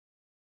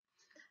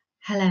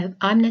Hello,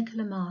 I'm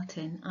Nicola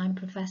Martin. I'm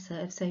Professor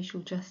of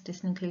Social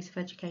Justice and Inclusive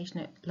Education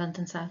at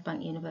London South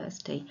Bank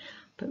University,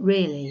 but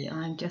really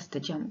I'm just a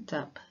jumped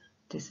up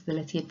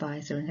disability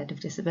advisor and head of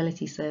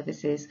disability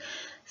services.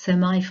 So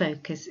my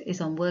focus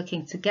is on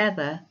working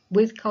together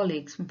with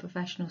colleagues from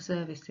professional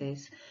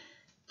services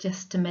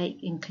just to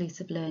make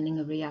inclusive learning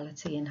a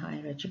reality in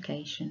higher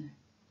education.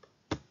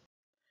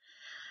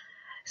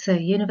 So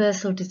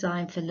universal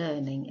design for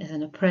learning is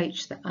an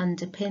approach that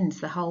underpins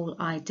the whole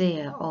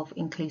idea of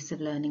inclusive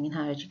learning in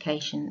higher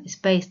education. It's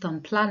based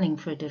on planning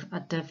for a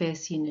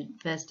diverse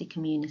university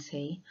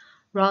community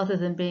rather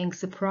than being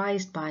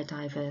surprised by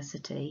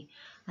diversity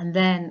and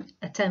then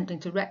attempting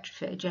to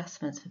retrofit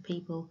adjustments for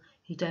people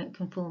who don't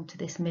conform to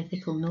this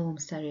mythical norm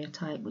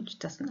stereotype, which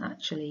doesn't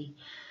actually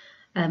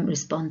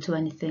respond to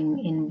anything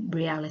in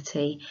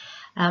reality.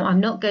 I'm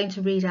not going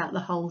to read out the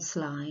whole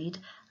slide,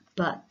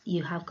 but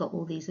you have got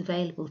all these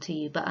available to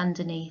you. But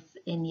underneath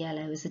in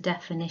yellow is a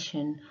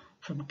definition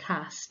from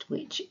CAST,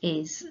 which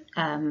is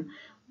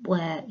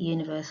where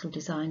universal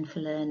design for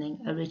learning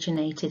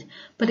originated.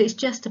 But it's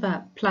just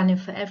about planning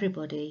for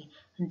everybody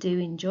and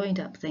doing joined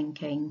up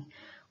thinking,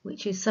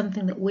 which is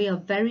something that we are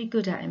very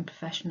good at in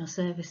professional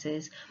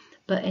services.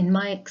 But in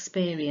my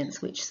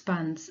experience, which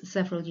spans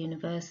several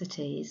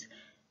universities,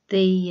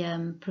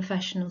 the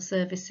professional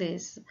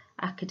services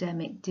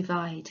academic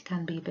divide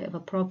can be a bit of a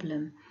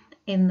problem,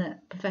 in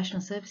that professional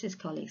services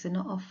colleagues are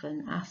not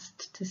often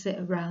asked to sit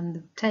around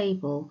the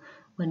table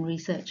when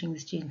researching the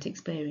student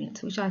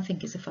experience, which I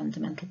think is a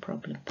fundamental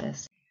problem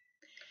personally.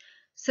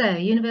 So,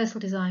 universal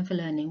design for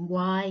learning,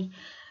 why,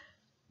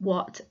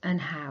 what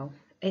and how?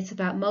 It's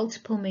about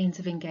multiple means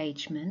of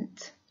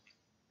engagement,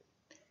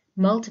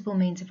 multiple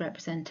means of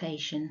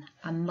representation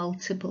and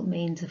multiple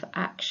means of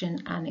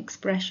action and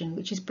expression,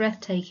 which is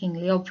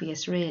breathtakingly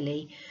obvious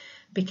really,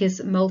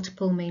 because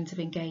multiple means of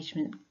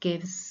engagement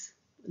gives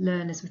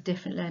learners with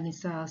different learning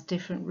styles,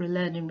 different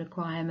learning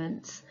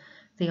requirements,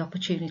 the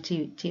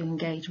opportunity to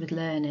engage with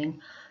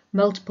learning.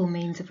 Multiple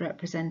means of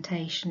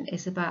representation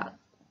is about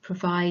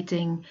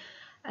providing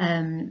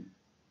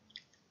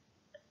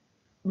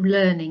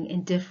learning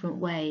in different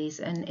ways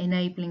and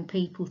enabling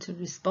people to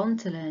respond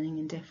to learning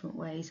in different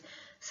ways.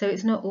 So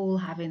it's not all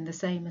having the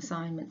same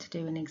assignment to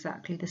do in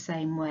exactly the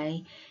same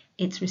way.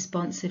 It's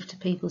responsive to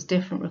people's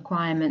different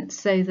requirements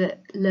so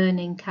that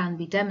learning can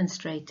be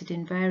demonstrated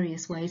in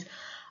various ways.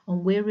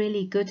 And we're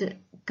really good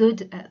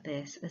at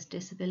this as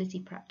disability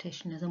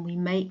practitioners, and we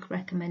make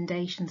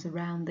recommendations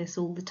around this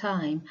all the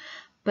time,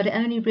 but it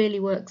only really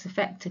works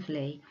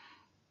effectively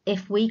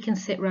if we can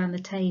sit around the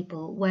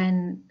table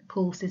when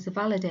courses are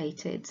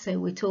validated. So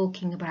we're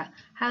talking about,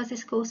 how's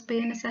this course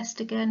being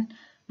assessed again?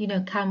 You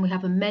know, can we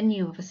have a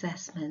menu of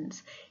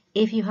assessments?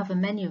 If you have a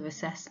menu of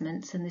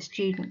assessments and the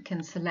student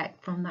can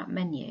select from that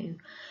menu,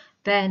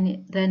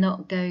 then they're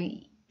not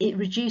going, it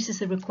reduces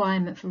the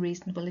requirement for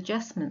reasonable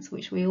adjustments,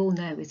 which we all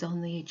know is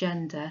on the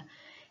agenda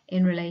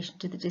in relation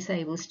to the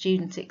disabled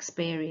student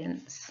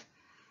experience.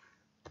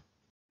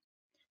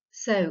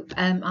 So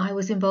I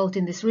was involved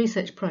in this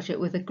research project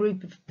with a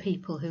group of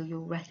people who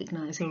you'll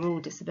recognise are all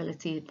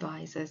disability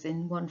advisors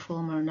in one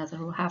form or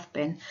another, or have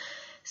been.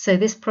 So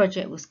this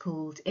project was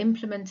called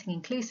Implementing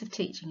Inclusive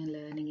Teaching and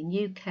Learning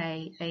in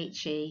UK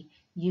HE,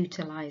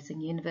 Utilising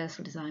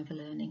Universal Design for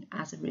Learning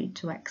as a Route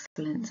to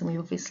Excellence. And we've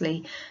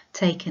obviously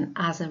taken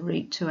as a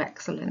route to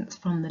excellence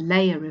from the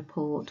Layer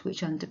report,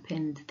 which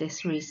underpinned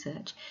this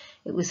research.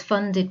 It was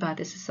funded by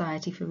the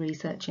Society for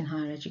Research in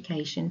Higher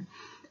Education,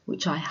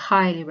 which I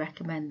highly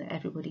recommend that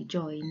everybody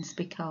joins,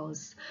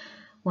 because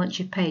once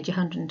you've paid your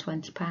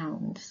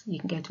 £120, you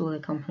can go to all the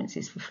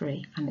conferences for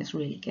free, and it's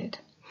really good.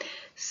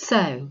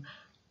 So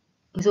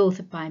it was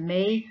authored by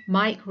me,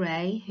 Mike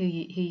Ray, who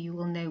you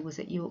will know was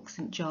at York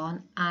St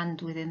John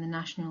and within the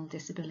National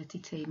Disability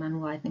Team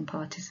and Widening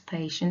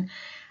Participation,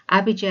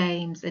 Abby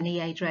James and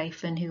E.A.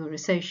 Drayfin, who are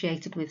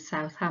associated with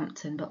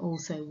Southampton but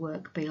also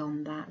work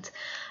beyond that,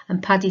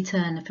 and Paddy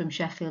Turner from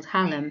Sheffield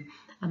Hallam,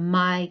 and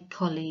my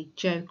colleague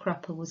Jo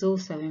Crupper was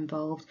also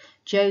involved.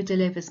 Jo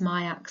delivers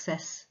my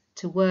access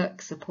to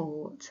work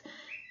support,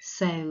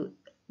 so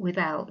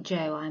without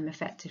Jo, I'm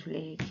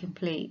effectively a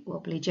complete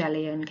wobbly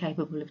jelly,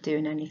 incapable of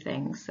doing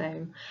anything.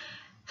 So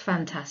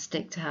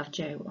fantastic to have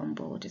Jo on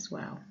board as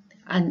well.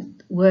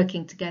 And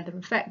working together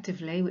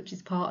effectively, which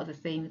is part of the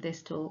theme of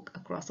this talk,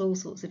 across all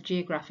sorts of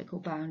geographical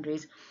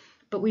boundaries.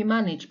 But we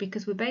manage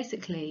because we're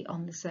basically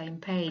on the same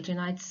page. And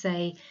I'd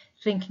say,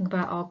 thinking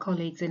about our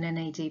colleagues in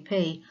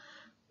NADP,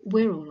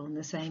 we're all on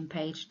the same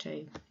page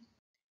too.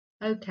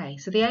 Okay,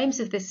 so the aims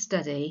of this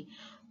study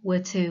were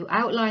to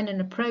outline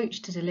an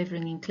approach to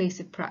delivering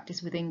inclusive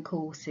practice within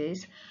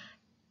courses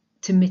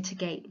to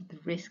mitigate the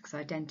risks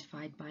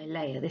identified by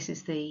Layer. This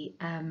is the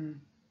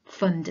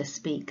funder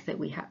speak that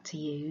we had to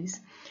use.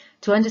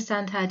 To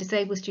understand how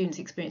disabled students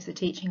experience the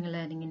teaching and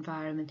learning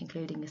environment,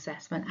 including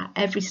assessment, at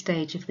every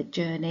stage of the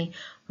journey,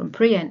 from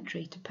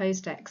pre-entry to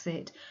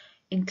post-exit,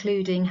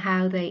 including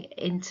how they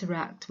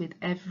interact with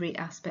every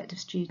aspect of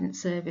student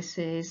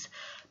services,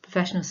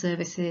 professional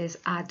services,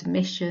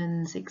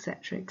 admissions,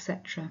 etc.,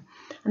 etc.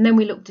 And then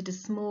we looked at a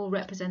small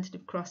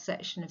representative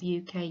cross-section of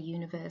UK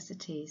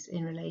universities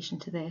in relation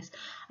to this.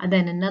 And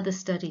then another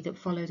study that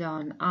followed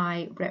on,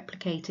 I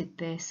replicated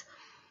this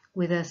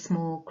with a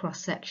small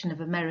cross-section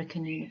of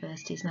American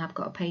universities, and I've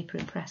got a paper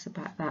in press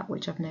about that,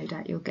 which I've no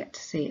doubt you'll get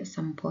to see at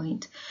some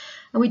point.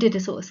 And we did a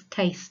sort of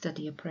case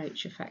study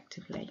approach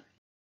effectively.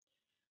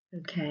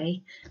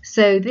 Okay,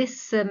 so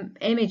this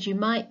image, you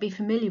might be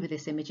familiar with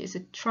this image. It's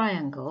a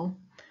triangle,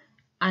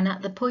 and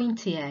at the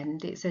pointy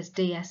end it says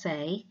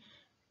DSA.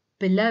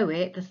 Below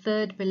it, the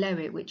third below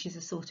it, which is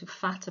a sort of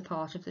fatter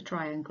part of the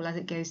triangle as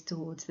it goes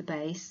towards the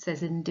base,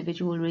 says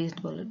individual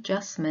reasonable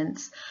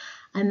adjustments.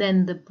 And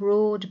then the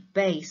broad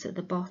base at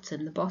the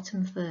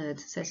bottom third,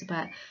 says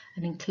about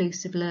an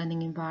inclusive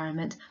learning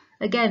environment.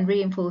 Again,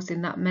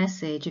 reinforcing that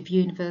message of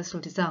universal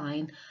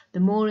design.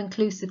 The more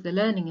inclusive the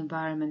learning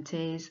environment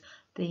is,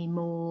 the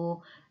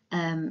more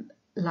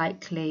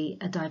likely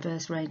a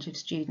diverse range of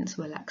students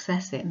will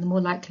access it, and the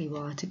more likely we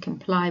are to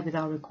comply with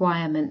our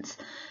requirements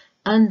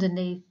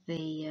underneath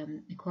the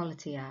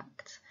Equality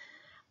Act,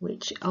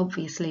 which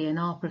obviously in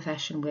our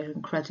profession we're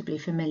incredibly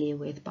familiar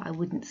with, but I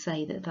wouldn't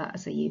say that that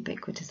is a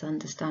ubiquitous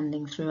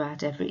understanding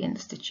throughout every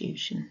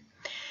institution.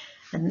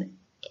 And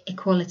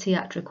Equality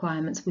Act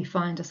requirements, we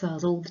find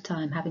ourselves all the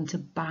time having to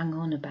bang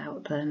on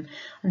about them,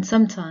 and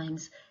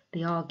sometimes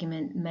the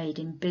argument made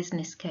in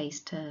business case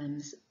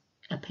terms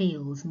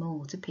appeals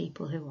more to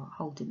people who are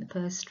holding the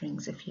purse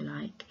strings, if you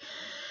like.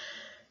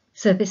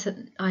 So this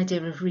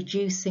idea of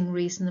reducing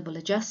reasonable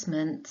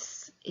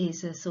adjustments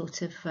is a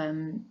sort of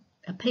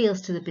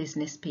appeals to the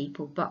business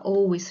people, but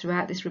always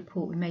throughout this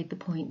report we made the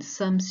point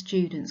some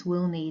students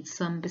will need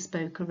some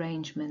bespoke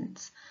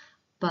arrangements,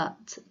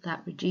 but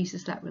that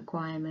reduces that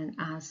requirement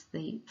as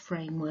the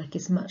framework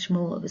is much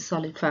more of a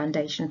solid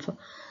foundation for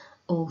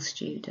all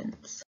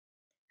students.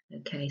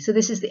 Okay, so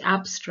this is the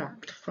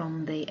abstract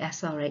from the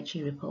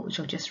SRHE report, which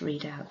I'll just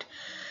read out.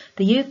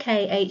 The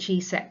UK HE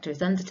sector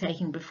is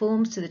undertaking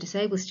reforms to the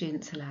Disabled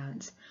Students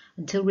Allowance.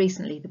 Until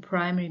recently, the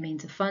primary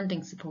means of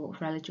funding support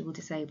for eligible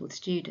disabled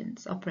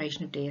students.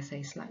 Operation of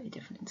DSA is slightly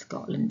different in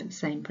Scotland, but the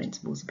same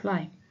principles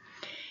apply.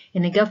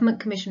 In a Government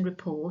Commission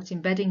report,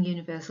 embedding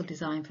universal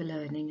design for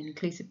learning and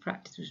inclusive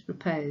practice was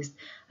proposed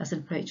as an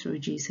approach to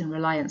reducing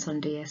reliance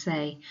on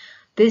DSA.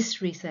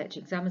 This research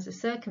examines the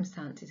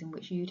circumstances in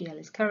which UDL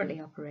is currently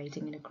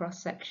operating in a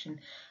cross-section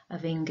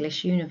of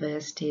English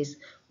universities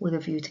with a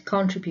view to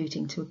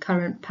contributing to a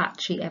current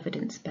patchy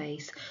evidence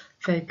base.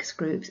 Focus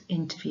groups,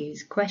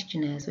 interviews,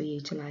 questionnaires were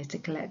utilised to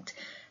collect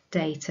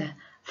data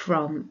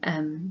from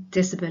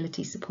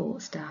disability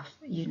support staff,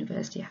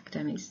 university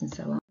academics and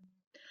so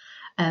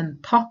on.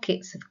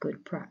 Pockets of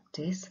good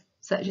practice,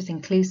 such as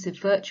inclusive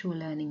virtual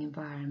learning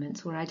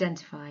environments, were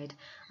identified,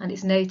 and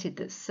it's noted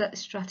that such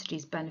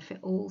strategies benefit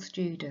all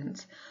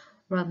students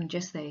rather than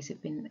just those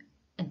who've been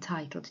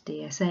entitled to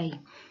DSA.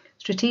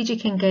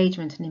 Strategic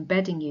engagement and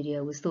embedding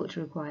UDL was thought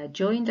to require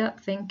joined-up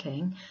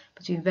thinking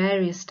between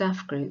various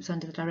staff groups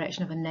under the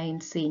direction of a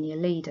named senior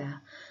leader.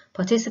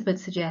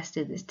 Participants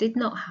suggested this did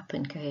not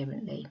happen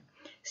coherently.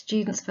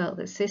 Students felt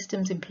that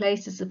systems in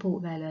place to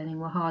support their learning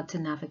were hard to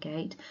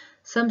navigate.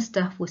 Some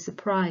staff were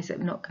surprised at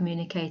not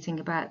communicating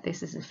about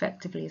this as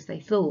effectively as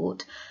they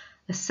thought.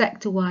 A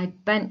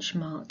sector-wide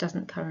benchmark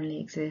doesn't currently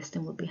exist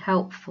and would be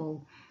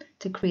helpful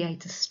to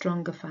create a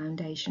stronger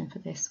foundation for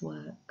this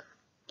work.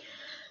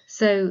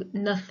 So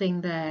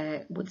nothing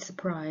there would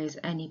surprise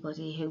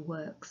anybody who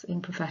works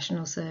in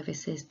professional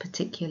services,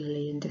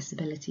 particularly in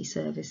disability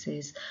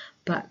services,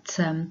 but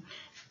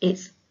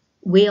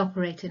we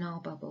operate in our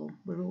bubble.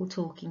 We're all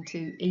talking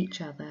to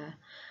each other,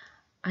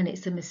 and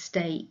it's a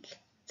mistake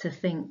to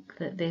think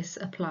that this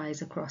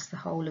applies across the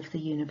whole of the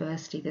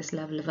university, this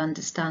level of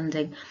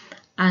understanding.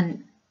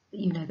 And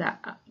you know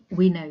that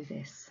we know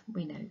this.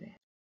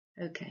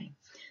 Okay,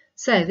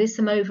 so there's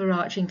some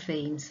overarching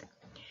themes.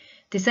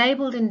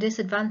 Disabled and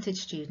disadvantaged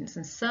students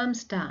and some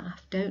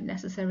staff don't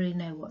necessarily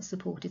know what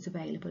support is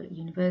available at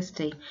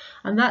university,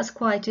 and that's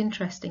quite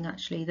interesting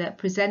actually, that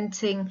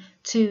presenting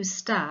to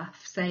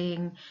staff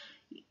saying,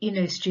 you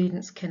know,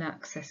 students can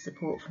access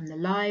support from the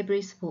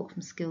library, support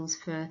from Skills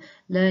for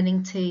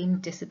Learning team,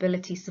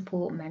 disability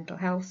support, mental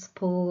health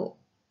support,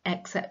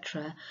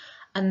 etc.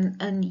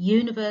 And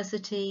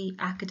university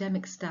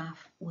academic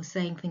staff were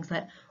saying things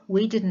like,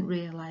 we didn't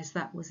realise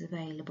that was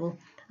available.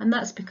 And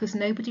that's because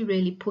nobody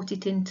really put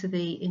it into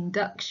the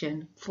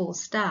induction for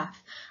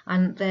staff.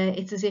 And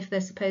it's as if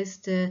they're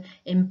supposed to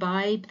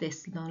imbibe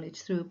this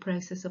knowledge through a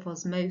process of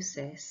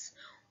osmosis,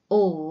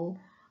 or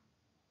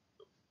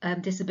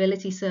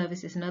disability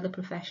services and other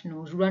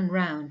professionals run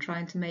round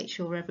trying to make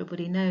sure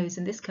everybody knows.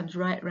 And this comes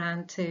right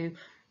round to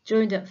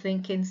joined up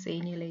thinking,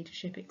 senior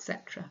leadership,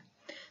 etc.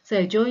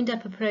 So joined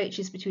up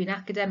approaches between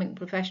academic and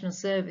professional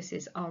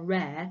services are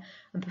rare,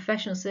 and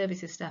professional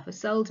services staff are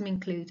seldom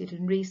included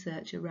in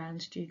research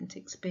around student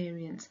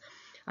experience.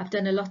 I've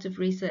done a lot of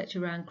research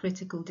around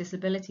critical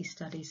disability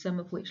studies, some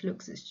of which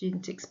looks at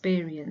student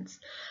experience,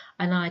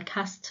 and I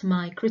cast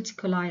my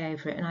critical eye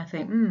over it and I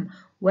think,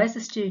 where's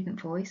the student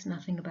voice?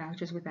 Nothing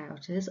about us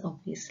without us,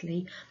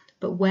 obviously,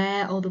 but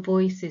where are the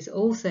voices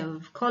also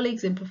of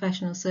colleagues in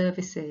professional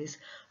services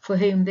for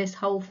whom this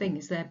whole thing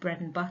is their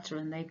bread and butter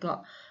and they've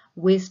got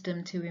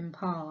wisdom to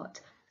impart?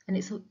 And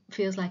it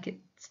feels like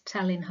it's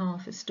telling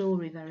half a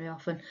story very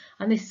often.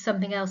 And this is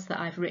something else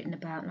that I've written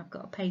about, and I've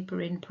got a paper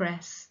in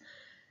press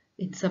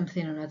in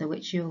something or other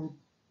which you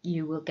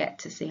will get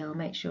to see. I'll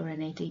make sure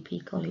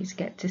NADP colleagues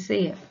get to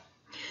see it.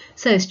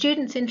 So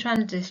students in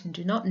transition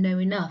do not know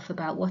enough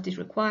about what is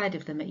required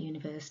of them at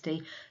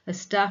university, as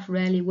staff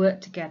rarely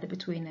work together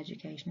between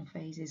educational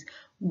phases.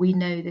 We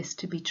know this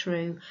to be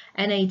true.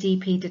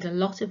 NADP did a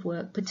lot of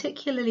work,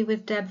 particularly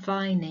with Deb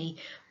Viney,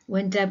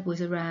 when Deb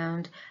was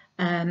around,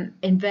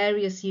 in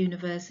various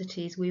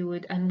universities.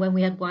 And when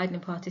we had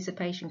widening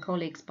participation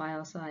colleagues by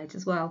our side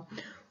as well,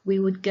 we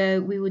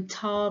would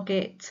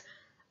target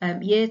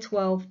year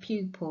 12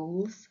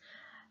 pupils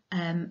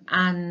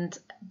and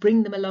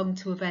bring them along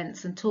to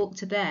events and talk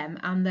to them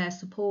and their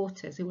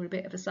supporters, who were a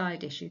bit of a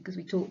side issue because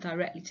we talked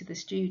directly to the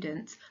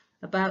students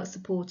about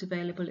support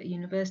available at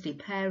university.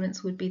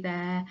 Parents would be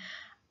there,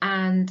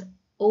 and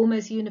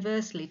almost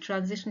universally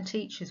transition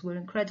teachers were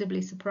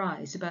incredibly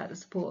surprised about the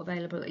support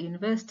available at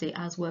university,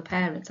 as were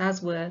parents,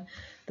 as were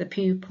the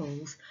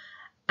pupils.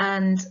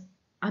 And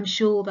I'm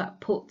sure that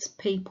puts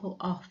people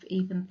off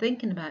even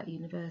thinking about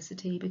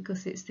university,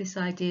 because it's this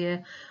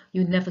idea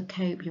you'll never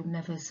cope, you'll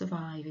never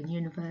survive in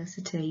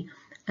university,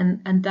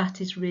 and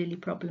that is really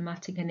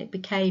problematic, and it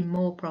became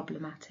more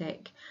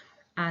problematic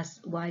as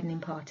widening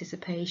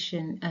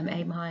participation,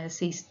 aim higher,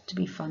 ceased to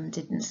be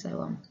funded and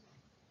so on.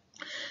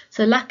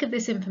 So lack of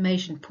this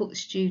information puts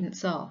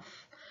students off.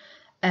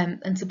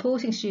 And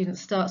supporting students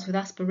starts with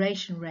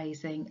aspiration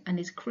raising and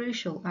is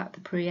crucial at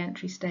the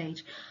pre-entry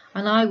stage.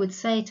 And I would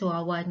say to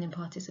our widening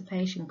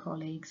participation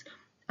colleagues,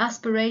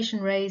 aspiration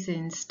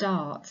raising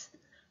starts,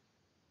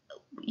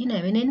 in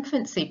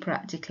infancy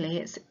practically.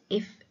 It's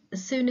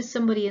as soon as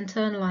somebody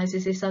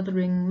internalises this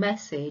othering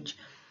message,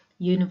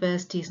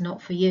 university is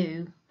not for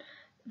you,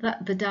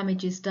 that the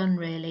damage is done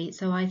really.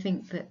 So I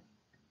think that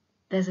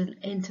there's an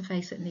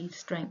interface that needs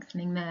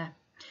strengthening there.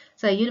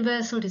 So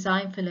universal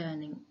design for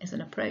learning is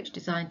an approach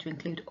designed to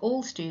include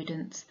all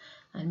students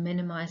and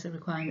minimise the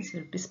requirements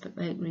for bespoke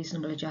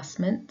reasonable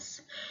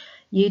adjustments.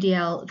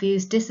 UDL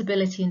views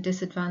disability and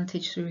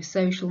disadvantage through a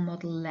social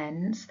model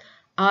lens,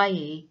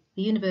 i.e.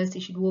 the university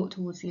should walk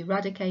towards the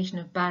eradication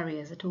of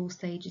barriers at all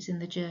stages in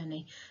the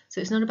journey.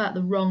 So it's not about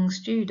the wrong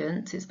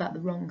students, it's about the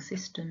wrong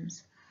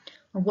systems.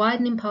 And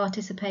widening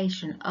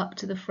participation up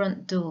to the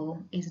front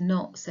door is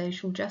not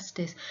social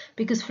justice,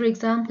 because, for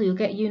example, you'll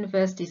get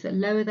universities that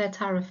lower their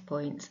tariff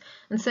points,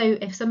 and so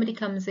if somebody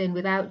comes in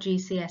without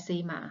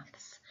GCSE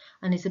maths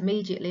and is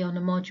immediately on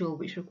a module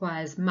which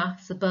requires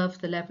maths above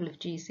the level of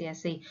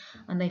GCSE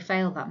and they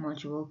fail that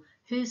module,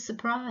 who's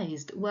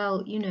surprised?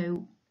 Well,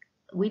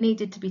 we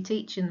needed to be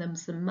teaching them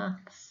some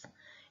maths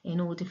in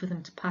order for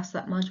them to pass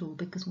that module,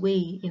 because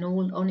we, in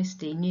all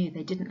honesty, knew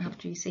they didn't have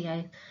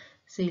GCSE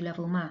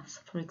level maths,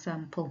 for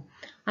example.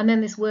 And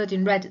then this word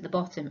in red at the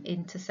bottom,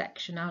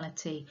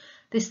 intersectionality.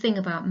 This thing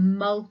about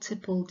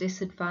multiple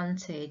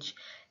disadvantage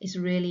is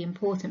really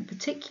important,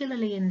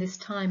 particularly in this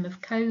time of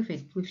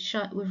COVID.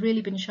 We've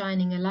really been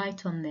shining a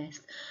light on this,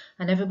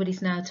 and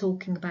everybody's now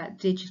talking about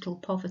digital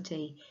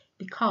poverty,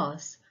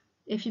 because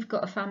if you've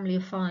got a family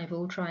of 5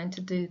 all trying to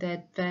do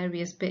their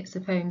various bits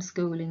of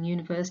homeschooling,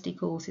 university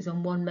courses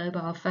on one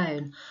mobile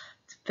phone,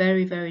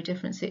 very, very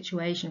different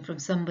situation from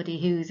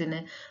somebody who's in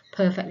a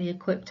perfectly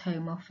equipped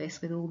home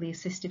office with all the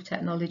assistive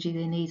technology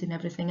they need and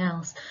everything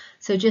else.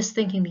 So just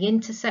thinking the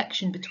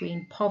intersection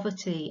between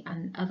poverty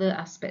and other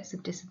aspects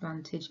of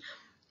disadvantage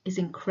is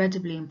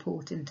incredibly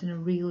important and a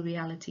real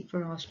reality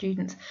for our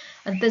students.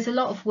 And there's a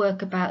lot of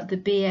work about the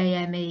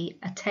BAME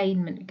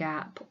attainment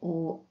gap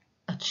or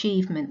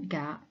achievement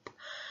gap,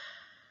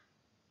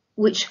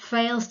 which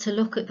fails to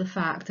look at the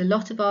fact a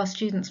lot of our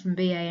students from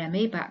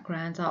BAME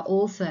backgrounds are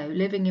also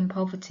living in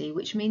poverty,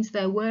 which means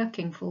they're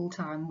working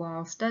full-time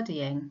while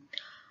studying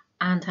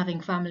and having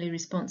family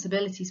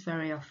responsibilities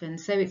very often.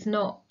 So it's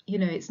not,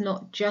 it's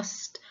not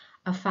just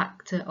a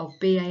factor of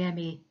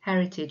BAME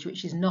heritage,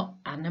 which is not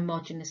an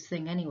homogenous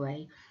thing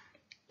anyway.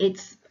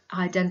 Its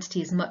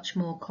identity is much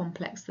more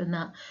complex than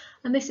that.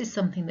 And this is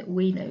something that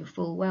we know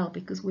full well,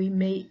 because we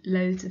meet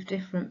loads of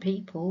different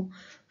people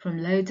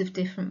from loads of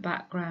different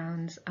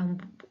backgrounds,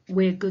 and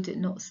we're good at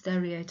not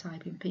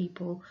stereotyping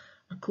people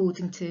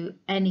according to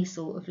any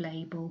sort of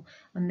label.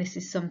 And this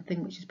is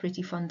something which is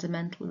pretty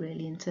fundamental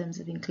really in terms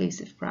of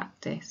inclusive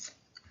practice.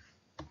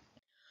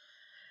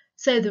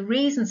 So the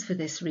reasons for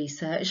this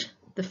research: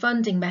 the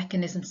funding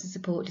mechanisms to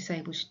support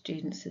disabled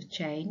students have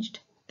changed.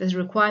 There's a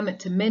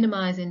requirement to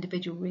minimise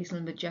individual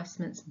reasonable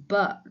adjustments,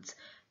 but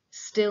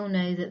still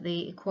know that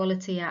the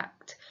Equality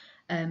Act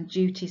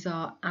duties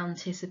are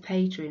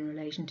anticipatory in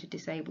relation to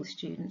disabled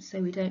students.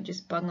 So we don't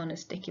just bung on a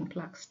sticking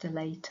plaster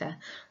later.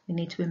 We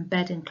need to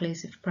embed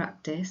inclusive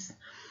practice.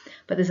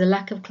 but there's a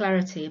lack of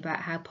clarity about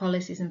how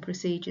policies and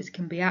procedures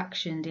can be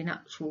actioned in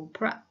actual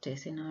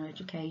practice in our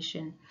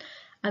education.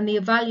 And the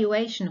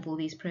evaluation of all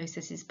these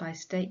processes by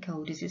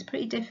stakeholders is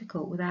pretty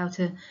difficult without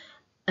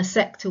a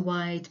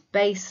sector-wide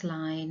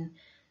baseline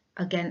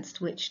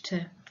against which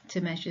to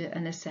measure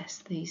and assess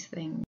these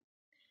things.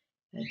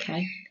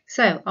 Okay,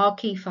 so our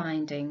key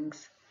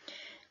findings.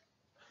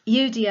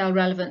 UDL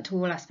relevant to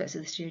all aspects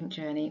of the student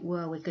journey.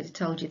 Well, we could have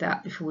told you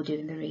that before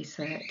doing the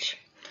research.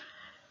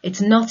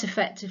 It's not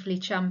effectively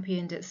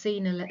championed at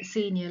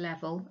senior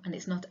level, and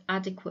it's not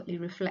adequately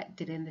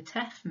reflected in the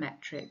TEF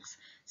metrics.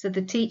 So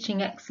the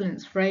Teaching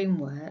Excellence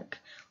Framework,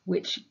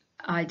 which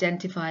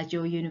identifies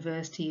your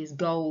university as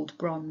gold,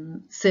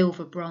 bronze,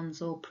 silver,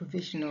 bronze or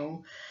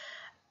provisional,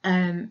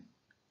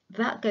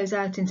 that goes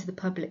out into the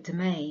public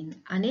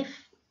domain. And if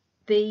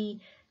the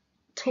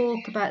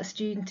talk about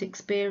student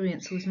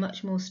experience was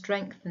much more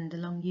strengthened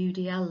along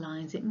UDL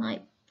lines, it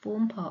might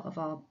form part of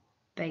our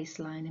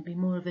baseline and be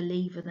more of a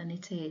lever than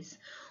it is.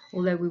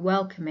 Although we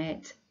welcome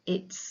it,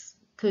 it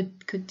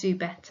could do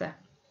better.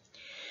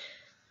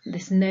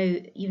 There's no,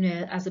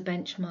 as a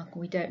benchmark,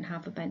 we don't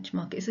have a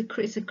benchmark. It's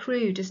a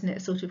crude, isn't it?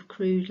 A sort of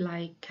crude,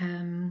 like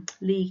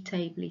league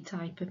table-y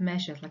type of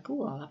measure. Like,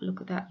 oh, I'll have a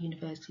look at that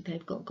university.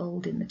 They've got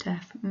gold in the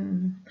TEF.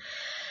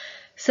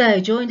 So,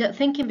 joined up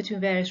thinking between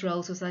various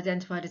roles was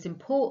identified as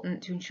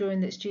important to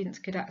ensuring that students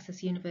could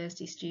access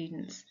university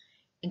students,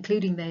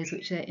 including those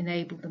which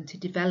enable them to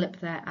develop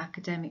their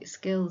academic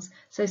skills.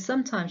 So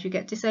sometimes you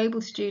get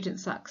disabled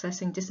students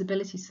accessing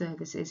disability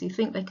services. You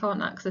think they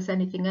can't access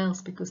anything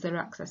else because they're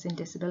accessing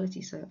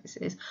disability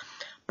services.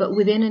 But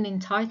within an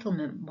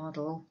entitlement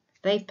model,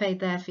 they've paid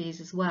their fees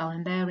as well,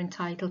 and they're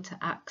entitled to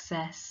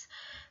access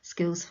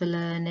skills for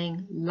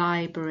learning,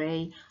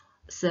 library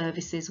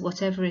services,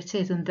 whatever it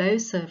is. And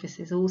those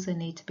services also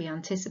need to be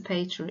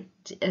anticipatory,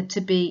 to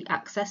be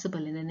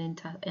accessible in an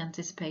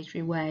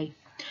anticipatory way.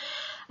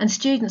 And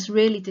students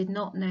really did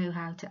not know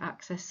how to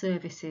access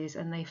services,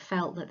 and they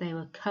felt that they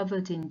were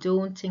covered in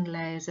daunting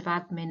layers of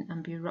admin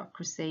and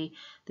bureaucracy.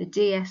 The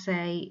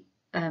DSA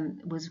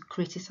was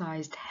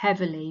criticised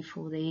heavily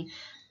for the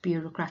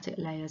bureaucratic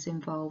layers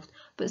involved.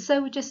 But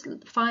so we're just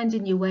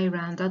finding your way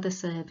around other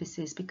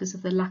services because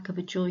of the lack of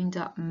a joined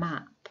up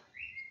map,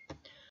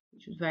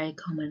 which was very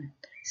common.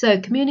 So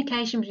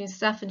communication between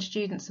staff and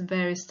students and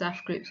various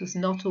staff groups was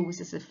not always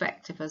as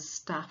effective as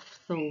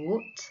staff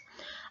thought.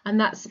 And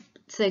that's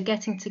so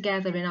getting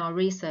together in our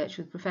research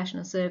with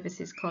professional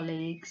services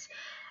colleagues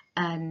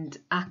and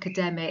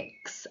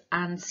academics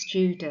and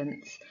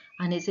students,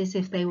 and it's as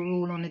if they were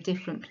all on a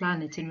different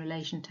planet in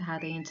relation to how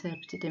they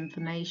interpreted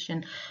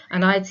information.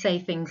 And I'd say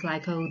things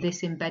like, oh,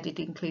 this embedded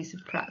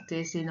inclusive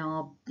practice in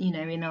our,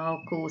 in our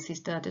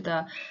courses,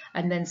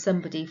 and then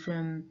somebody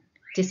from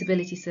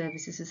disability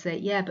services would say,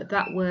 yeah, but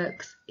that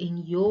works in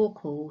your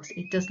course,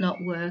 it does not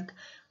work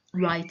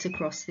right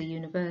across the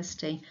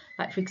university.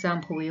 Like, for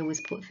example, we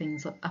always put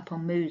things up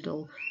on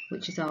Moodle,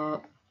 which is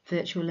our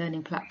virtual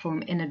learning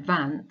platform, in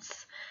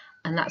advance,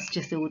 and that's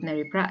just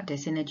ordinary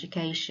practice in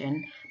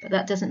education, but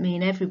that doesn't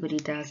mean everybody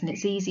does. And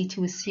it's easy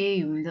to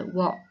assume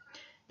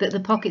that the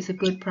pockets of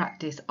good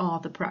practice are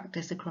the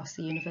practice across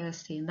the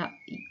university,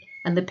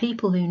 and the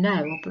people who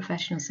know are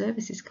professional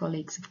services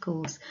colleagues, of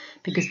course,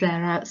 because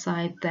they're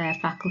outside their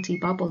faculty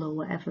bubble or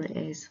whatever it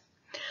is.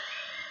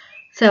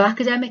 So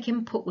academic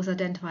input was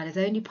identified as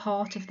only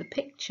part of the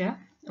picture,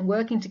 and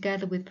working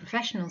together with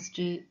professional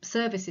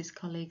services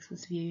colleagues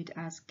was viewed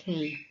as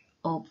key,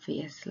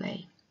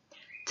 obviously.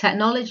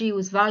 Technology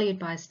was valued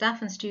by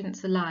staff and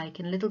students alike,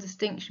 and little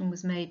distinction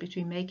was made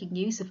between making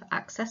use of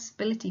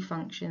accessibility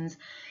functions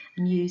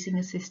and using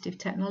assistive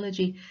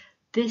technology.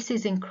 This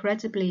is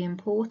incredibly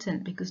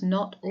important because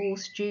not all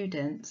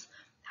students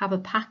have a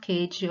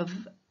package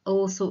of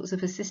all sorts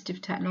of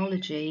assistive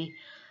technology,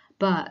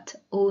 but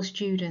all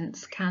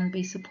students can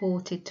be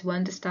supported to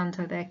understand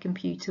how their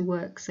computer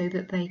works so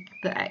that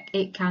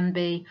it can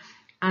be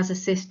as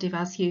assistive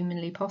as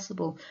humanly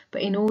possible.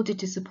 But in order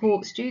to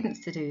support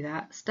students to do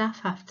that, staff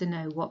have to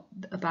know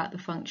about the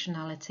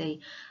functionality,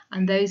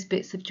 and those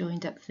bits of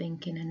joined up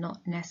thinking are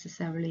not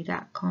necessarily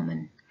that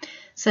common.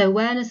 So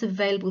awareness of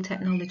available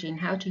technology and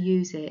how to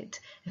use it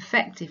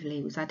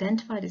effectively was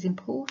identified as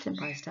important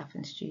by staff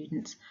and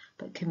students,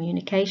 but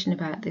communication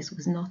about this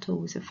was not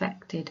always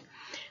effective.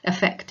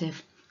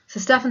 So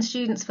staff and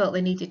students felt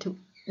they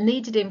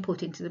needed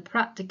input into the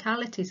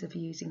practicalities of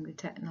using the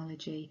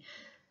technology,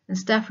 and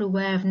staff were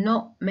aware of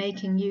not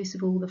making use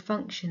of all the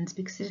functions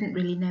because they didn't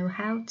really know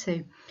how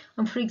to.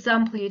 And for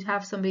example, you'd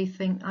have somebody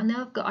think, I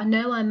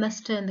know I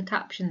must turn the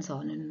captions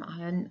on, and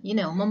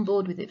I'm on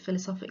board with it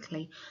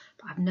philosophically,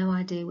 but I've no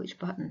idea which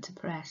button to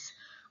press.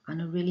 And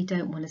I really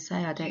don't want to say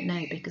I don't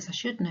know, because I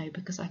should know,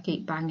 because I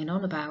keep banging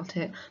on about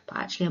it, but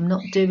actually I'm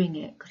not doing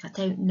it because I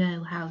don't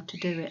know how to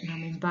do it and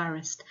I'm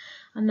embarrassed.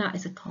 And that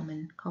is a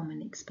common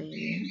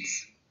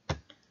experience.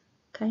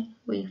 Okay,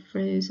 we've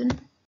frozen.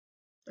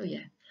 Oh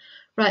yeah.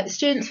 Right,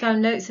 students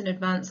found notes in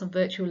advance on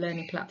virtual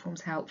learning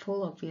platforms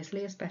helpful,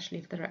 obviously, especially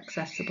if they're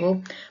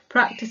accessible.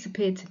 Practice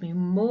appeared to be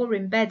more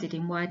embedded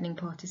in widening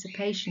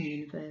participation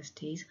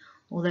universities,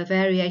 although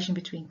variation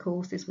between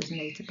courses was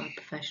noted by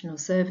professional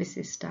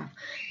services staff.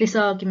 This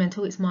argument,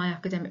 oh, it's my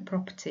academic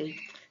property,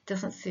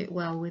 doesn't sit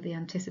well with the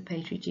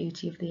anticipatory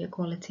duty of the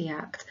Equality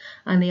Act,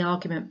 and the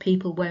argument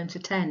people won't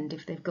attend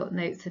if they've got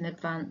notes in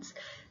advance.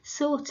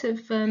 Sort of,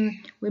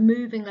 we're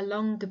moving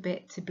along a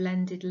bit to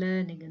blended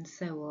learning and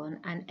so on,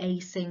 and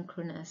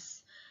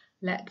asynchronous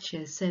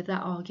lectures. So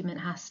that argument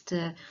has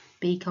to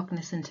be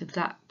cognizant of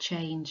that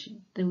change.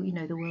 The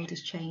world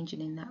is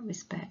changing in that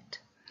respect.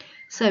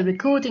 So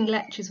recording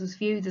lectures was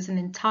viewed as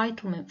an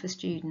entitlement for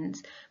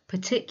students,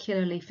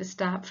 particularly for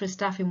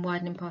staff in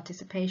widening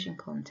participation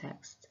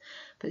contexts.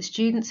 But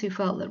students who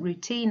felt that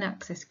routine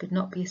access could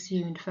not be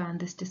assumed found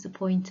this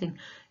disappointing.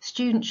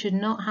 Students should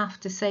not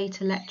have to say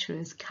to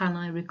lecturers, "Can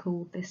I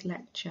record this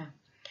lecture?"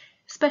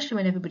 Especially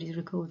when everybody's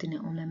recording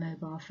it on their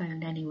mobile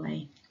phone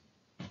anyway.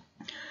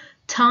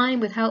 Time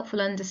with helpful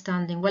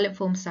understanding,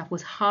 well-informed staff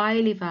was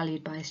highly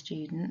valued by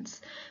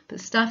students, but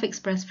staff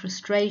expressed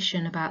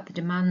frustration about the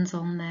demands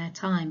on their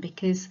time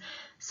because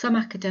some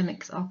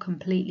academics are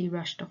completely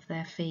rushed off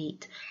their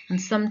feet,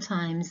 and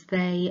sometimes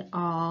they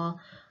are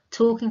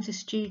talking to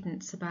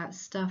students about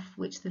stuff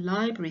which the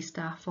library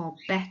staff are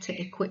better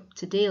equipped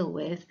to deal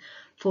with,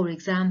 for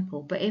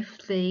example,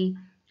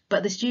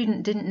 but the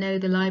student didn't know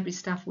the library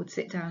staff would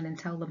sit down and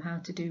tell them how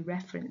to do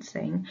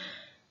referencing.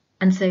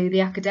 And so the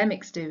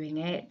academics doing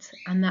it,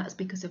 and that's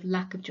because of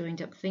lack of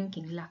joined up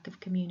thinking, lack of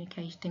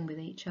communicating with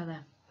each other.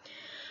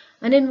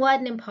 And in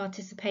widening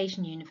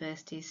participation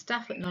universities,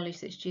 staff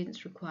acknowledged that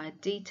students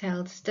required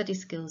detailed study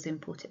skills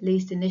input, at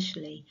least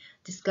initially,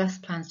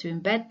 discussed plans to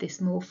embed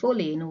this more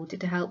fully in order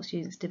to help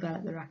students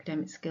develop their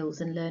academic skills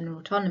and learner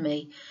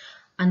autonomy.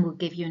 And we'll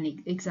give you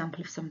an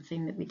example of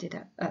something that we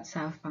did at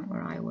South Bank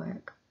where I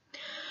work.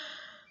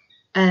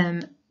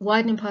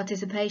 Widening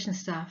participation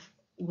staff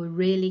were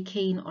really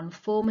keen on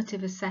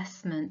formative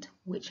assessment,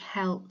 which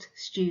helped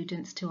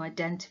students to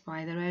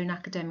identify their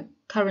own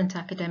current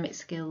academic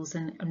skills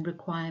and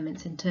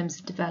requirements in terms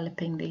of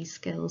developing these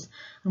skills,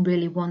 and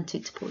really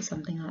wanted to put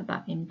something like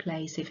that in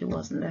place if it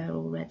wasn't there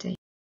already.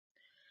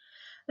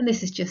 And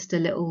this is just a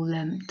little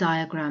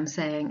diagram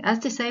saying, as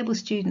disabled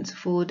students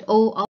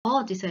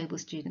are disabled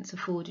students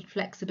afforded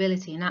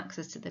flexibility and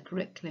access to the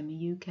curriculum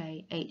in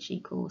UK HE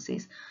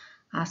courses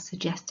as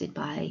suggested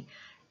by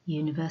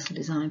Universal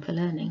Design for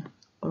Learning,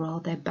 or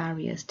are there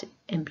barriers to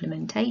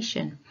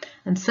implementation?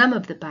 And some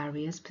of the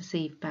barriers,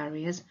 perceived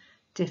barriers,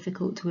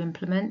 difficult to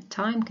implement,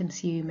 time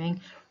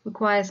consuming,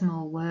 requires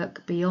more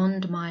work,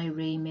 beyond my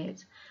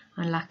remit,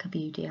 and lack of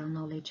UDL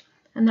knowledge.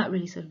 And that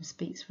really sort of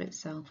speaks for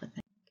itself, I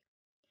think.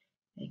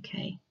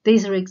 Okay,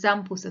 these are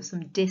examples of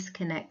some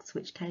disconnects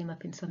which came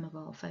up in some of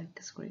our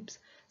focus groups.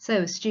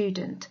 So, a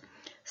student.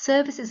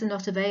 Services are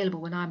not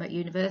available when I'm at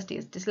university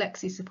as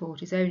dyslexia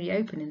support is only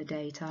open in the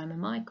daytime and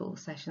my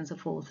course sessions are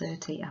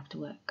 4:30 after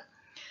work.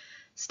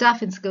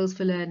 Staff in Skills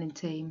for Learning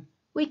team.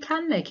 We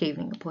can make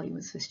evening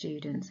appointments for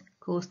students.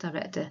 Course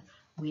director.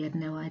 We had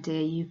no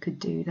idea you could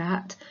do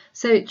that.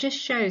 So it just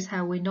shows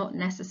how we're not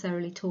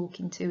necessarily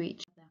talking to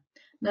each other.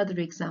 Another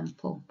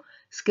example.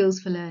 Skills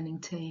for Learning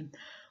team.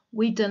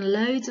 We've done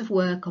loads of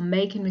work on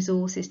making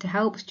resources to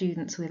help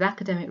students with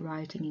academic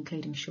writing,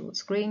 including short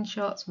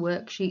screenshots,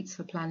 worksheets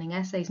for planning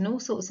essays, and all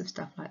sorts of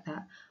stuff like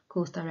that.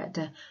 Course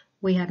director,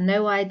 we had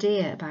no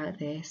idea about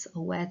this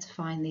or where to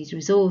find these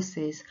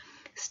resources.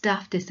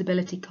 Staff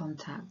disability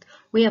contact.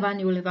 We have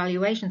annual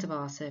evaluations of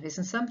our service,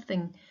 and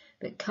something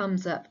that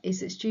comes up is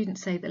that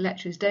students say that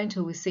lecturers don't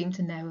always seem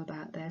to know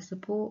about their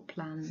support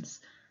plans.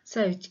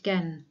 So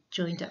again,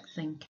 joined up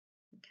thinking.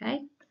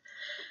 Okay,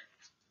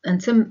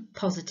 and some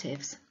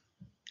positives.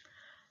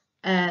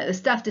 The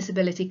staff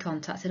disability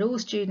contact said all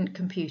student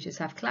computers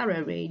have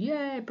Claro Read.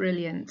 Yay,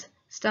 brilliant.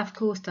 Staff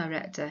course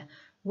director.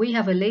 We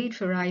have a lead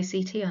for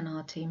ICT on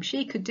our team.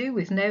 She could do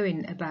with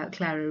knowing about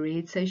Claro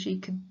Read so she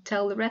could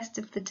tell the rest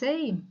of the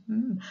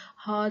team.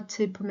 Hard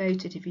to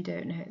promote it if you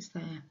don't know it's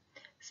there.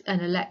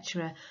 And a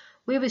lecturer.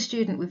 We have a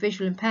student with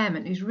visual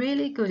impairment who's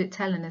really good at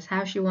telling us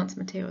how she wants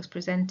materials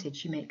presented.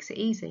 She makes it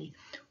easy.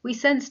 We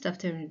send stuff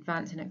to her in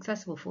advance in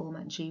accessible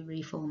format and she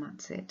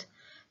reformats it.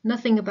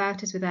 Nothing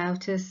about us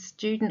without us,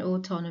 student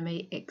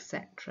autonomy,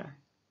 etc.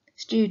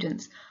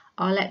 Students,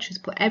 our lecturers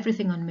put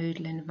everything on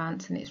Moodle in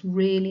advance and it's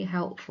really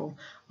helpful.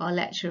 Our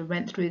lecturer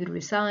went through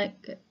the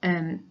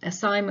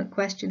assignment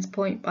questions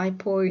point by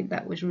point.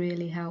 That was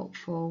really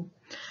helpful.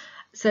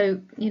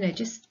 So,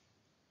 just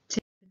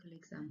typical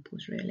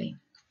examples really.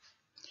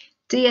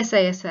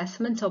 DSA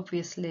assessment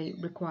obviously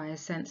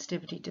requires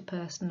sensitivity to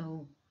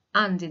personal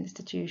and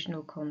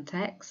institutional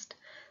context.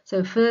 So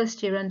a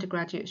first-year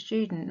undergraduate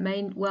student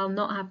may well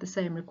not have the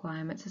same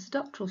requirements as a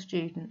doctoral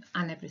student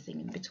and everything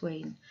in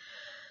between.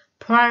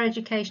 Prior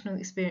educational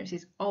experience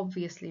is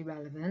obviously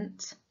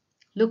relevant.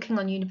 Looking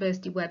on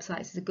university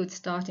websites is a good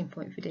starting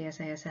point for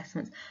DSA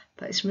assessments,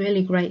 but it's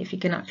really great if you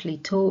can actually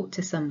talk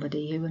to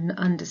somebody who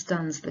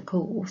understands the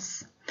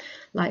course,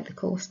 like the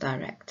course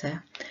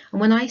director. And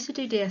when I used to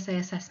do DSA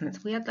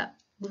assessments, we had that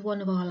was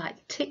one of our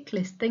like tick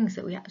list things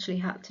that we actually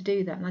had to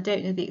do that. And I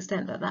don't know the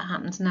extent that that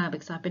happens now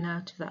because I've been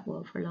out of that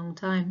world for a long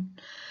time.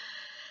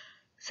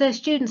 So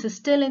students are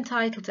still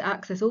entitled to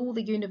access all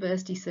the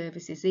university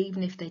services,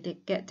 even if they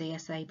get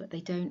DSA, but they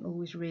don't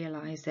always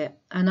realise it.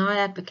 And I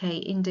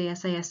advocate in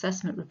DSA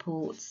assessment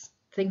reports,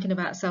 thinking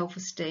about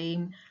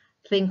self-esteem,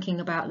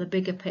 thinking about the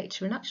bigger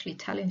picture, and actually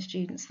telling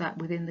students that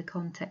within the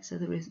context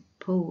of the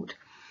report.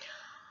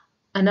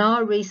 And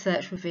our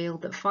research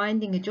revealed that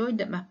finding a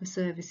joined up map of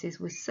services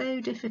was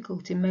so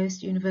difficult in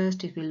most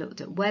universities. We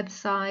looked at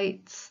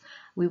websites,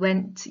 we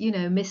went,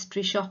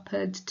 mystery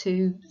shoppered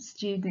to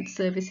student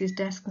services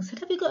desk and said,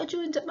 have you got a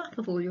joined up map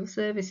of all your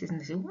services?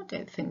 And they said, well, I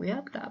don't think we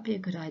have, that'd be a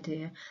good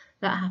idea.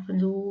 That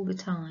happened all the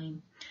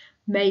time.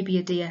 Maybe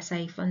a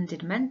DSA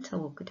funded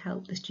mentor could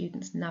help the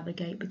students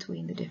navigate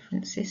between the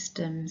different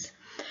systems.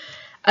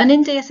 And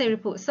in DSA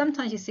reports,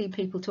 sometimes you see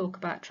people talk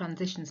about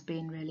transitions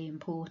being really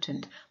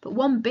important, but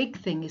one big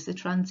thing is the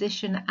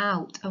transition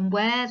out, and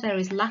where there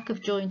is lack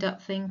of joined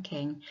up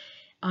thinking,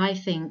 I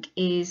think,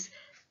 is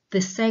the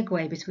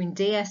segue between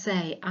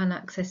DSA and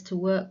access to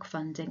work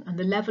funding and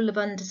the level of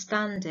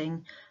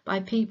understanding by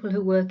people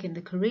who work in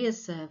the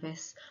careers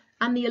service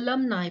and the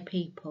alumni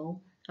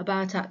people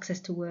about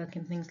access to work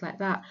and things like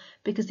that,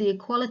 because the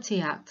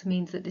Equality Act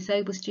means that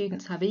disabled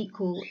students have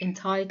equal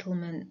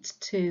entitlement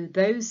to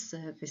those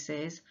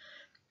services,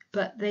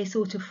 but they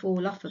sort of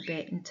fall off a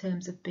bit in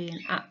terms of being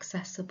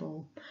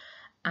accessible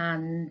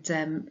and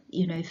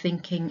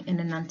thinking in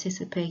an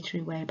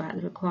anticipatory way about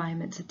the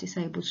requirements of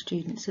disabled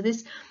students. So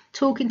this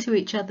talking to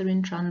each other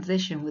in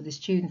transition with the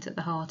student at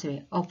the heart of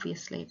it,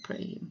 obviously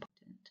pretty important.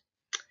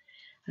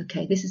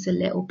 Okay, this is a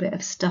little bit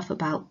of stuff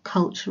about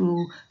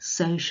cultural,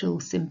 social,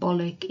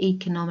 symbolic,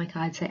 economic,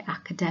 I'd say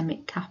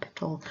academic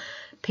capital.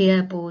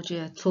 Pierre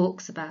Bourdieu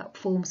talks about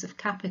forms of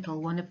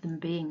capital, one of them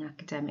being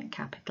academic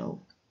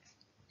capital.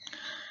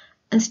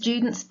 And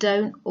students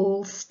don't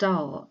all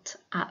start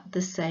at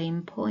the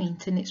same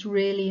point, and it's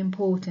really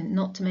important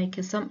not to make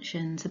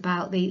assumptions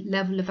about the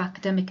level of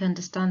academic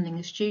understanding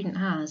a student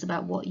has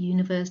about what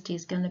university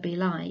is going to be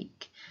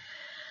like.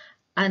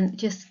 And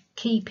just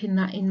keeping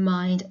that in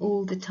mind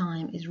all the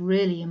time is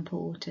really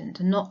important,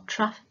 and not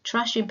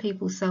trashing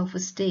people's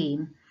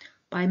self-esteem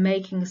by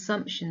making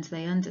assumptions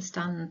they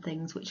understand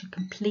things which are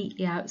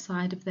completely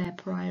outside of their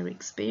prior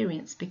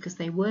experience because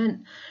they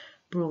weren't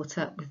brought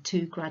up with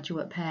two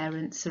graduate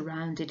parents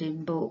surrounded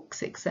in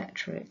books,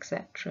 etc.,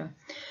 etc.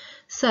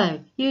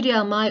 So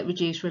UDL might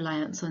reduce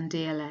reliance on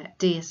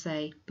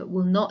DSA, but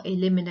will not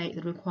eliminate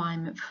the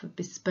requirement for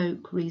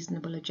bespoke,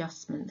 reasonable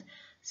adjustment.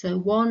 So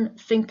one,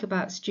 think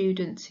about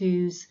students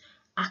whose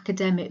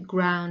academic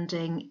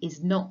grounding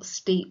is not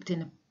steeped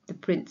in the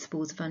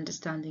principles of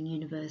understanding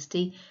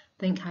university.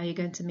 Think how you're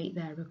going to meet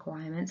their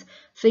requirements.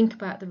 Think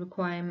about the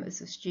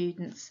requirements of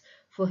students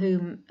for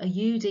whom a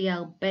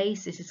UDL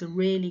basis is a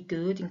really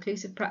good,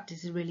 inclusive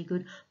practice is really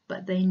good,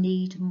 but they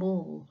need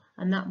more,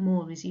 and that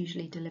more is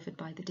usually delivered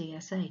by the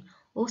DSA.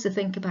 Also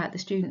think about the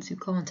students who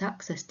can't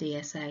access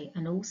DSA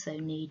and also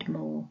need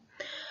more,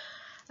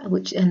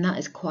 and that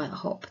is quite a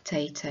hot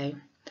potato.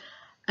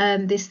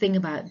 This thing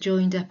about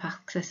joined up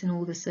access in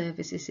all the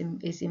services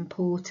is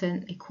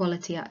important,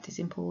 Equality Act is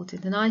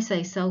important, and I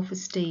say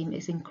self-esteem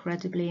is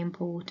incredibly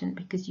important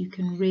because you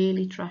can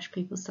really trash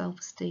people's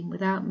self-esteem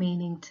without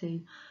meaning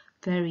to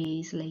very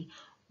easily.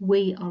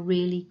 We are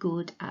really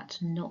good at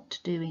not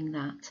doing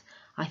that.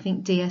 I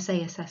think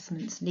DSA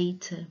assessments need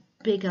to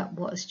big up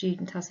what a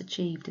student has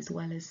achieved as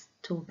well as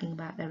talking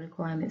about their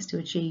requirements to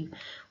achieve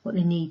what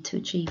they need to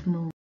achieve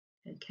more.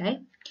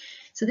 Okay.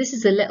 So this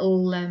is a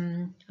little,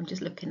 I'm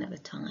just looking at the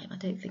time, I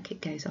don't think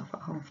it goes off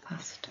at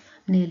past,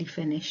 nearly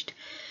finished.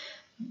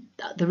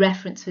 The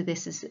reference for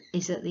this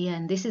is at the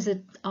end. This is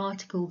an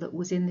article that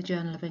was in the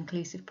Journal of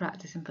Inclusive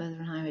Practice in Further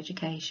and Higher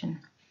Education.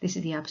 This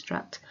is the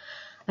abstract.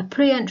 A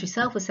pre-entry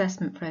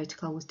self-assessment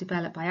protocol was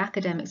developed by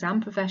academics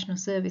and professional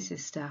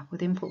services staff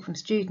with input from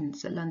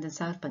students at London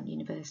South Bank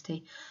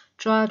University,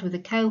 trialled with a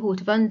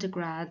cohort of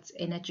undergrads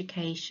in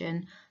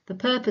education. The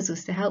purpose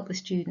was to help the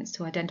students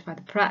to identify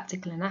the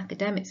practical and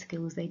academic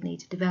skills they'd need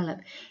to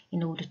develop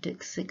in order to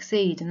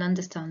succeed and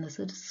understand the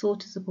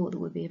sort of support that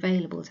would be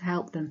available to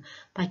help them.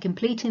 By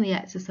completing the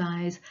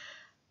exercise,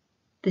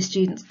 the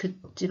students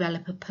could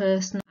develop a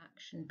personal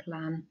action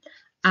plan,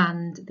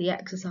 and the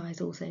exercise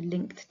also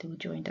linked to a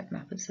joined up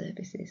map of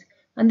services.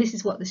 And this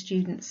is what the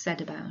students said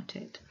about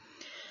it.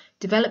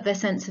 Develop their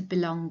sense of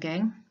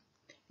belonging.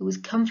 It was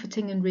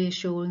comforting and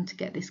reassuring to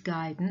get this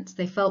guidance.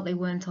 They felt they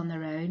weren't on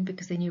their own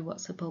because they knew what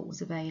support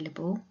was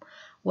available.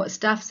 What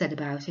staff said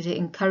about it, it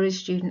encouraged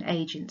student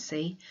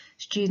agency.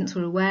 Students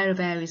were aware of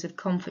areas of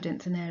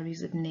confidence and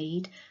areas of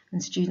need,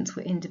 and students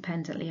were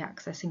independently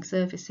accessing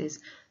services.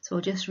 So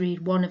I'll just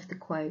read one of the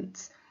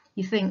quotes.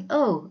 You think,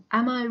 oh,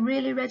 am I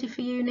really ready for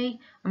uni?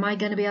 Am I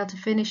going to be able to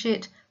finish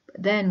it?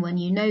 But then when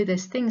you know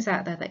there's things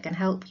out there that can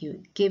help you,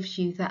 it gives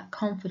you that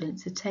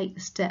confidence to take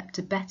the step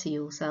to better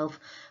yourself.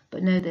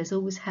 But no, there's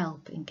always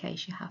help in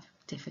case you have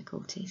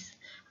difficulties.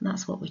 And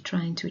that's what we're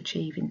trying to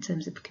achieve in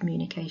terms of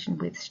communication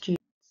with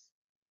students.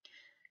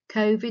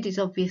 COVID is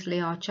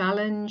obviously our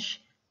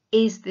challenge.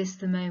 Is this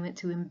the moment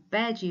to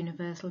embed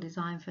universal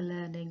design for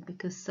learning?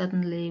 Because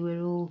suddenly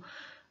we're all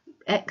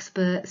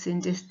experts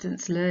in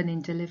distance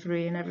learning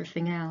delivery and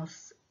everything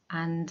else,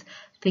 and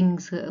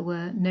things that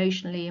were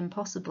notionally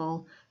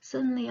impossible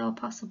suddenly are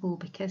possible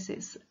because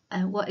it's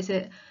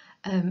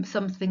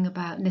something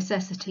about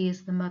necessity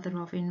is the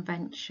mother of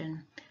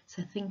invention.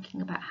 So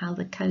thinking about how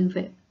the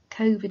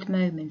COVID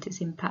moment is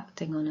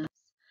impacting on us.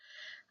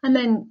 And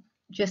then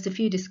just a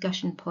few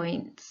discussion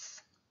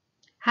points.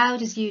 How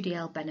does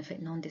UDL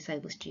benefit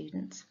non-disabled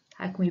students?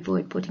 How can we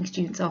avoid putting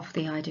students off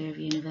the idea of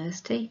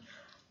university?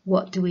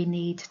 What do we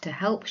need to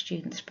help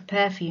students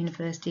prepare for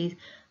universities?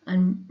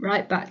 And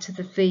right back to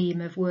the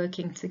theme of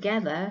working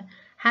together,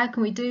 how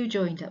can we do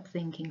joined up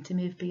thinking to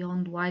move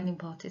beyond widening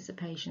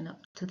participation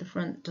up to the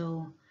front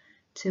door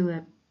to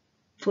a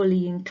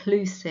fully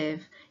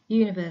inclusive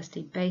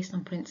university based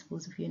on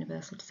principles of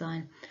universal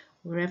design,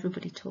 where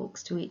everybody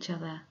talks to each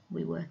other,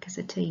 we work as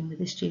a team with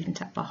the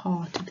student at the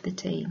heart of the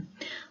team.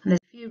 And there's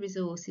a few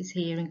resources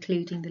here,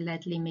 including the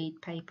Ledley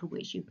Mead paper,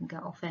 which you can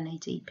get off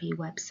NADP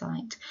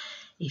website.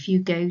 If you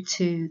go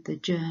to the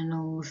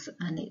journals,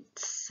 and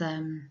it's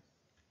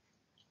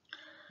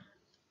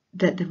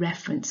the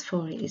reference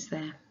for it is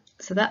there.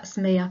 So that's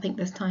me. I think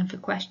there's time for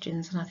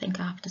questions, and I think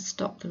I have to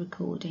stop the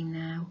recording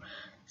now.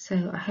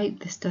 So I hope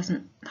this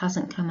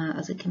hasn't come out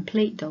as a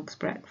complete dog's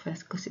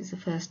breakfast, because it's the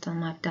first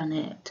time I've done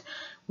it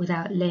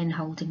without Lynn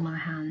holding my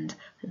hand.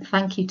 And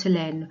thank you to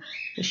Lynn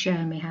for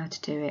showing me how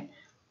to do it.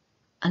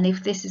 And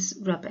if this is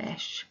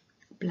rubbish,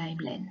 blame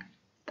Lynn.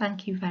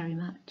 Thank you very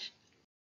much.